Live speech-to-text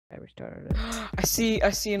I restarted it. I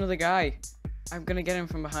see another guy. I'm gonna get him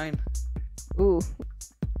from behind. Ooh.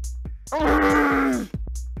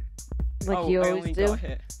 Like oh, you I always only do. got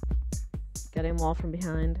hit. Get him all from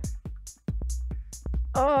behind.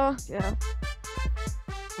 Oh, yeah.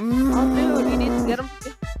 Oh, dude, you need to get him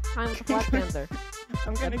behind with the Black Panther.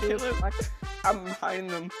 I'm gonna That kill dude- him. I'm behind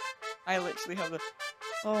them. I literally have the.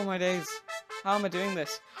 Oh my days. How am I doing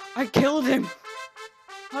this? I killed him!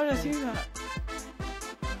 How did I do that?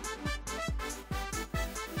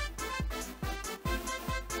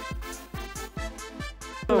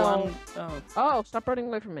 No. Oh. Oh, stop running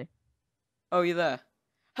away from me. Oh, you're there.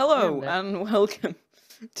 Hello, there. and welcome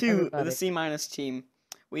to Everybody. the C- team.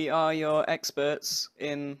 We are your experts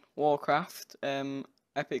in Warcraft,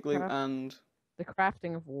 Epic Loot, Craft- and... The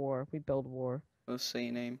crafting of war. We build war. Let's say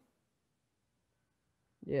your name.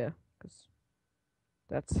 Yeah, because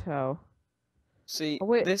that's how. See, Oh,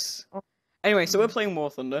 wait. this... Oh. Anyway, so we're playing War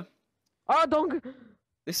Thunder. Oh, don't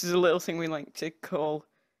This is a little thing we like to call...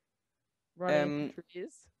 run into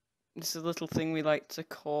trees. This is a little thing we like to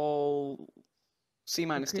call C-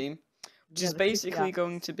 team. Which is the creepy basically eyes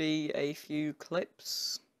going to be a few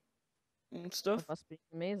clips and stuff. of us being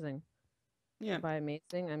amazing. Yeah. By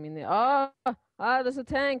amazing, I mean there's a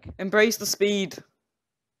tank. Embrace the speed.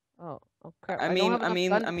 Oh, crap. I don't mean- have I enough mean-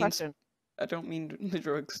 gun I mean- depression. I don't mean the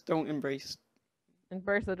drugs. Don't embrace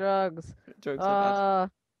Embrace the drugs. drugs. Are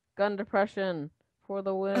bad. Gun depression for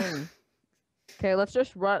the win. Okay, let's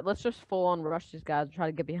just run. Let's just full on rush these guys and try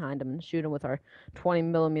to get behind them and shoot them with our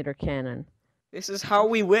 20mm cannon. This is how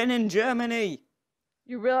we win in Germany.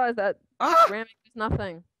 You realize that Ah! ramming is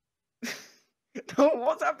nothing. No,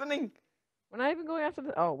 what's happening? We're not even going after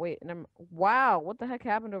the. Oh wait, wow, what the heck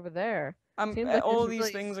happened over there? Seems like All there's these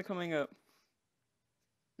really- things are coming up.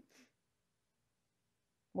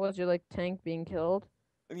 Was your like tank being killed?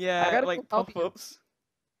 Yeah, gotta like go help you. pop-ups.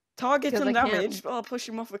 Target Because and I can't- damage, but I'll push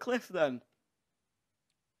him off a cliff then.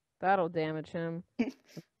 That'll damage him.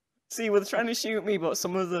 See, they're trying to shoot me, but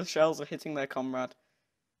some of the shells are hitting their comrade.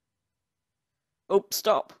 Oh,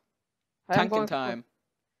 stop. I'm Tanking going for- time.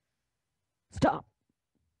 Stop.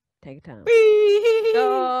 Take your time. Whee!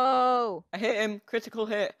 Go. I hit him. Critical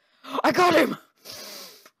hit. I got him!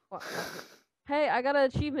 What? Hey, I got an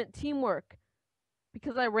achievement, teamwork.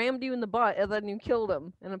 Because I rammed you in the butt and then you killed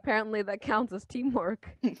him. And apparently that counts as teamwork.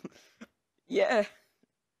 Yeah.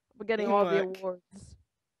 We're getting all the Teamwork. awards.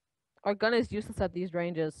 Our gun is useless at these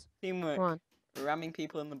ranges. Teamwork. Come on. Ramming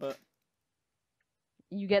people in the butt.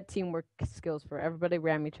 You get teamwork skills for everybody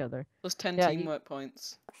ram each other. Plus 10 Yeah, you- teamwork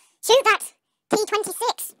points. Shoot that!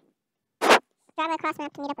 T-26! Drive across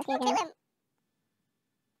map to meet up with you again. Kill him!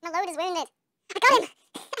 My load is wounded. I got him!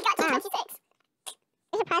 I got T-26!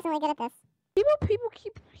 You're surprisingly good at this. People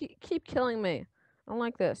keep killing me. I don't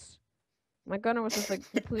like this. My gunner was just like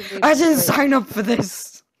completely. I didn't straight. sign up for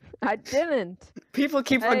this! I didn't. People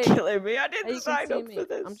keep on Hey, killing me. I Hey, didn't you can sign see up me. for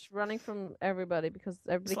this. I'm just running from everybody because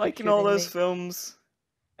everybody. It's like keeps in all shooting those me. films.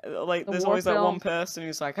 Like, The there's war always that one film. person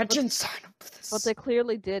who's like, I didn't sign up for this. But they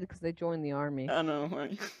clearly did because they joined the army. I know,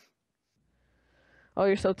 right? Oh,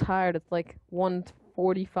 you're so tired. It's like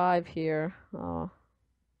 1:45 here. Oh.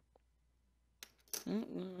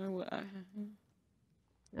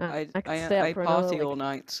 I could stay up I for another, party like, all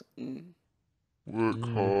night. Work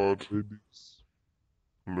hard, ladies.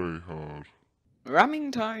 Play hard.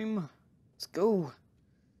 Ramming time. Let's go.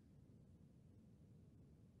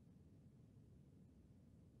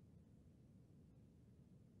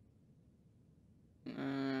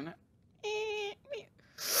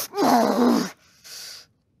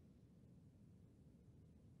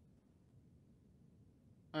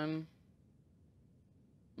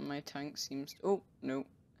 My tank seems. Oh no!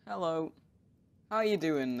 Hello. How you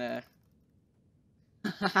doing there?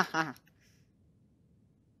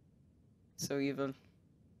 So evil.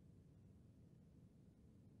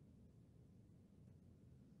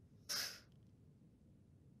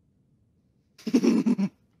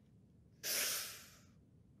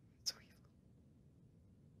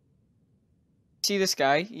 See this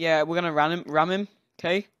guy? Yeah, we're gonna ram him.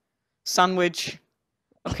 Okay. Sandwich.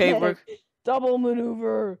 Okay, we're. double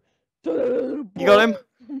maneuver. You got him.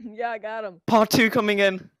 Yeah, I got him. Part 2 coming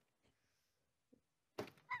in.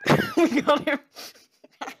 We got him.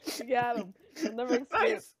 You got him. You'll never escape.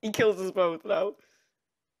 Nice. He kills us both now.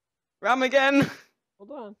 Ram again.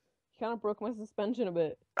 Hold on. You kind of broke my suspension a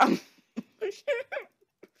bit. Ram.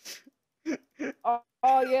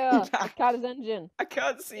 Oh yeah, I caught his engine. I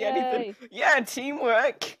can't see Yay. anything. Yeah,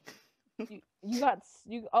 teamwork. You got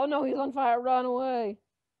you. Oh no, he's on fire. Run away.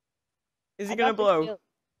 Is he I gonna got the blow? kill.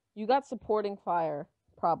 You got supporting fire,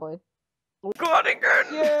 probably. Squad again!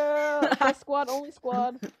 Yeah, best squad, only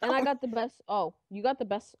squad, and I got the best. Oh, you got the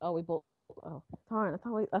best. Oh, we both. Oh, darn! I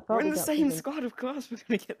thought We're in we the got same even. squad, of course we're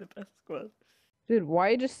gonna get the best squad. Dude, why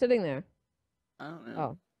are you just sitting there? I don't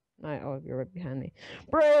know. Oh, you're right behind me.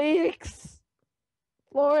 Brakes.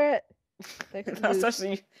 Floor it. That's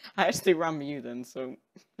actually, I actually ram you then, so.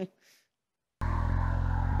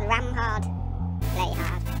 Ram hard.